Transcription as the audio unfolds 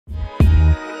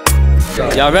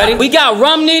Y'all ready? We got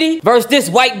Rum Nitty versus this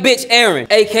white bitch Aaron,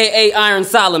 aka Iron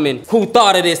Solomon. Who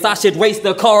thought of this? I should race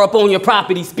the car up on your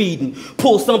property speeding,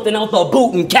 pull something out the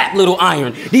boot and cap little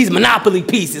Iron. These Monopoly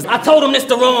pieces. I told them it's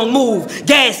the wrong move.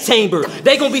 Gas chamber.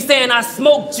 They gonna be saying I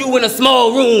smoked you in a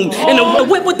small room. In the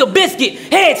whip with the biscuit.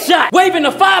 Headshot. Waving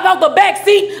the 5 out the back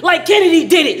seat like Kennedy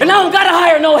did it. And I don't gotta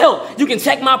hire no help. You can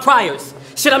check my priors.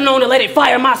 Shit, I'm known to let it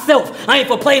fire myself. I ain't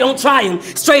for play, don't try him.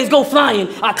 Strays go flying,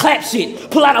 I clap shit.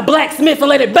 Pull out a blacksmith and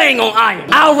let it bang on Iron.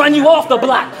 I'll run you off the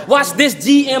block. Watch this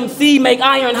GMC make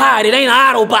Iron hide, it ain't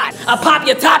an Autobot. I pop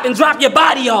your top and drop your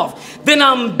body off. Then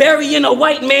I'm burying a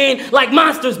white man like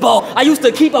Monsters Ball. I used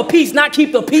to keep a piece, not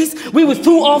keep the peace. We was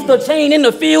too off the chain in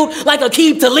the field like a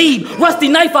keep to lead. Rusty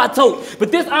knife I tote.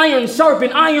 But this iron sharp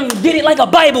and iron did it like a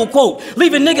Bible quote.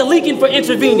 Leave a nigga leaking for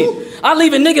intervening. I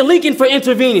leave a nigga leaking for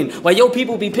intervening. While your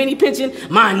people be penny pinching,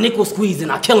 mine nickel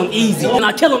squeezing. I kill him easy. And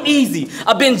I kill him easy.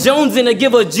 I been jonesing to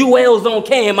give her jewels on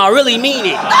cam. I really mean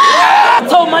it. I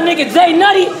told my nigga Jay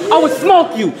Nutty I would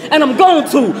smoke you. And I'm going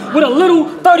to. With a little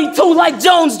 32 like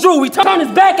Jones Drew. We turn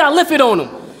his back, I lift it on him.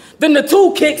 Then the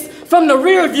 2 kicks from the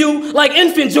rear view like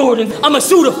infant Jordans. I'm a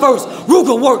shooter first.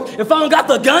 Ruger work. If I don't got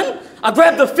the gun, I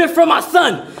grab the 5th from my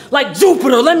son. Like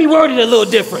Jupiter, let me word it a little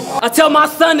different. I tell my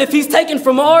son if he's taken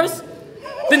from Mars,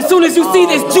 then soon as you see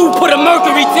this Jew, put a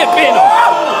mercury tip in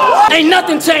him. Ain't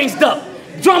nothing changed up.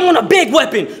 Drum on a big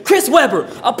weapon, Chris Webber.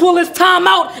 I pull his time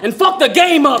out and fuck the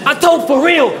game up. I told for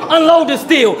real, unload the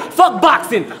steel. Fuck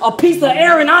boxing, a piece of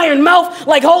air and Iron mouth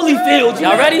like Holyfield.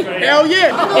 Y'all ready? Hell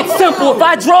yeah. It's simple, if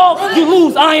I draw, you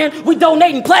lose Iron. We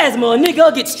donating plasma, a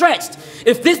nigga get stretched.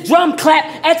 If this drum clap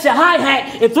at your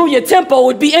hi-hat and through your tempo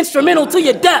would be instrumental to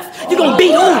your death, you gonna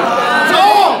beat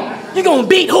who? You gonna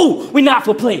beat who? We not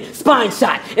for play. Spine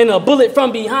shot and a bullet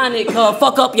from behind it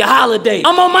fuck up your holiday.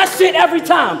 I'm on my shit every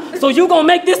time. So you gonna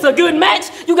make this a good match?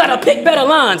 You gotta pick better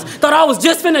lines. Thought I was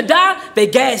just finna die? They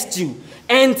gassed you.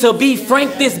 And to be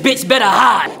frank, this bitch better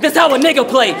hide. That's how a nigga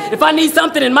play. If I need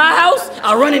something in my house,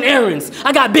 I run in errands.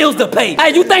 I got bills to pay.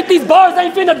 Hey, you think these bars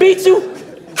ain't finna beat you?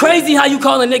 Crazy how you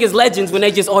calling niggas legends when they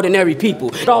just ordinary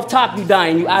people. Off top you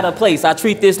dying, you out of place. I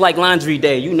treat this like laundry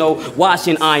day, you know,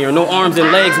 washing iron. No arms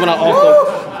and legs when I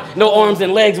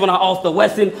off the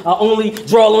Wesson. I only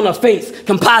draw on a face.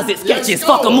 Composite sketches,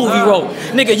 fuck a movie role.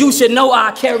 Nigga, you should know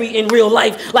I carry in real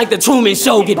life like the Truman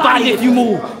Show. Get body if you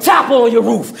move, chopper on your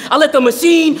roof. I let the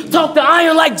machine talk to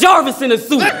Iron like Jarvis in a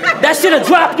suit. That shit'll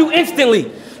drop you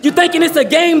instantly. You thinking it's a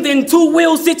game, then 2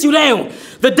 wheels sit you down.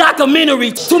 The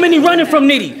documentary, too many running from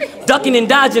Nitty. Ducking and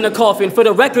dodging a coffin. For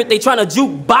the record, they trying to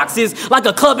juke boxes like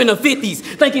a club in the 50s.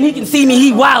 Thinking he can see me,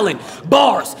 he wildin'.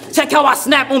 Bars, check how I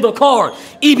snap on the card.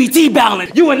 EBT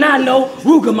balance, you and I know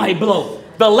Ruger might blow.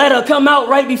 The letter come out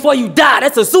right before you die,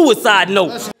 that's a suicide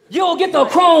note. You don't get the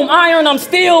chrome Iron, I'm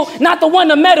still not the one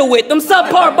to meddle with. Them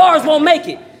subpar bars won't make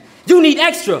it. You need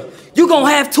extra. You gon'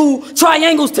 have 2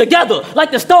 triangles together,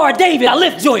 like the Star of David. I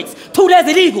lift joints, 2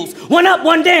 Desert Eagles, 1 up,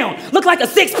 1 down. Look like a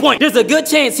 6-point. There's a good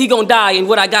chance he gon' die, and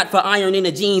what I got for Iron in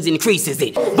the jeans increases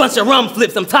it. Bunch of rum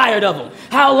flips, I'm tired of them.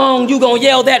 How long you gon'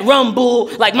 yell that rum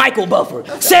bull like Michael Buffer?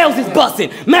 Shells is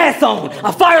busting, mask on.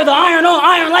 I fire the iron on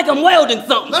Iron like I'm welding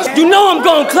something. You know I'm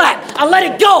gon' clap. I let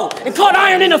it go and caught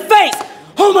Iron in the face.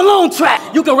 Home Alone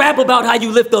track. You can rap about how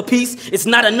you lift a piece. It's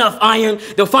not enough Iron.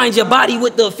 They'll find your body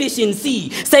with the efficiency.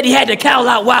 Said he had the cow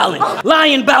out wildin'.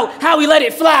 Lying about how he let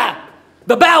it fly.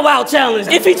 The Bow Wow challenge.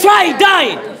 If he try, he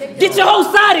dying. Get your whole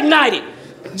side ignited.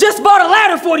 Just bought a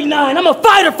ladder 49. I'm a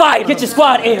fighter. Get your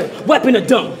squad air. Weapon to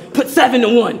dump. Put 7 to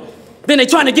 1. Then they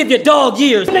trying to give your dog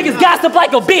years. Niggas gossip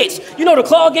like a bitch. You know the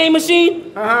claw game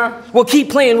machine? Well, keep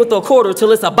playing with the quarter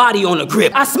till it's a body on the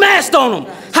grip. I smashed on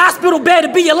them. Hospital bed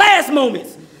to be your last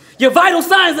moments. Your vital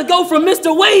signs will go from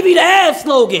Mr. Wavy to half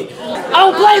slogan. I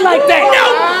don't play like that.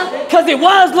 No. Cause it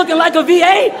was looking like a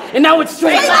VA, and now it's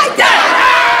straight like that.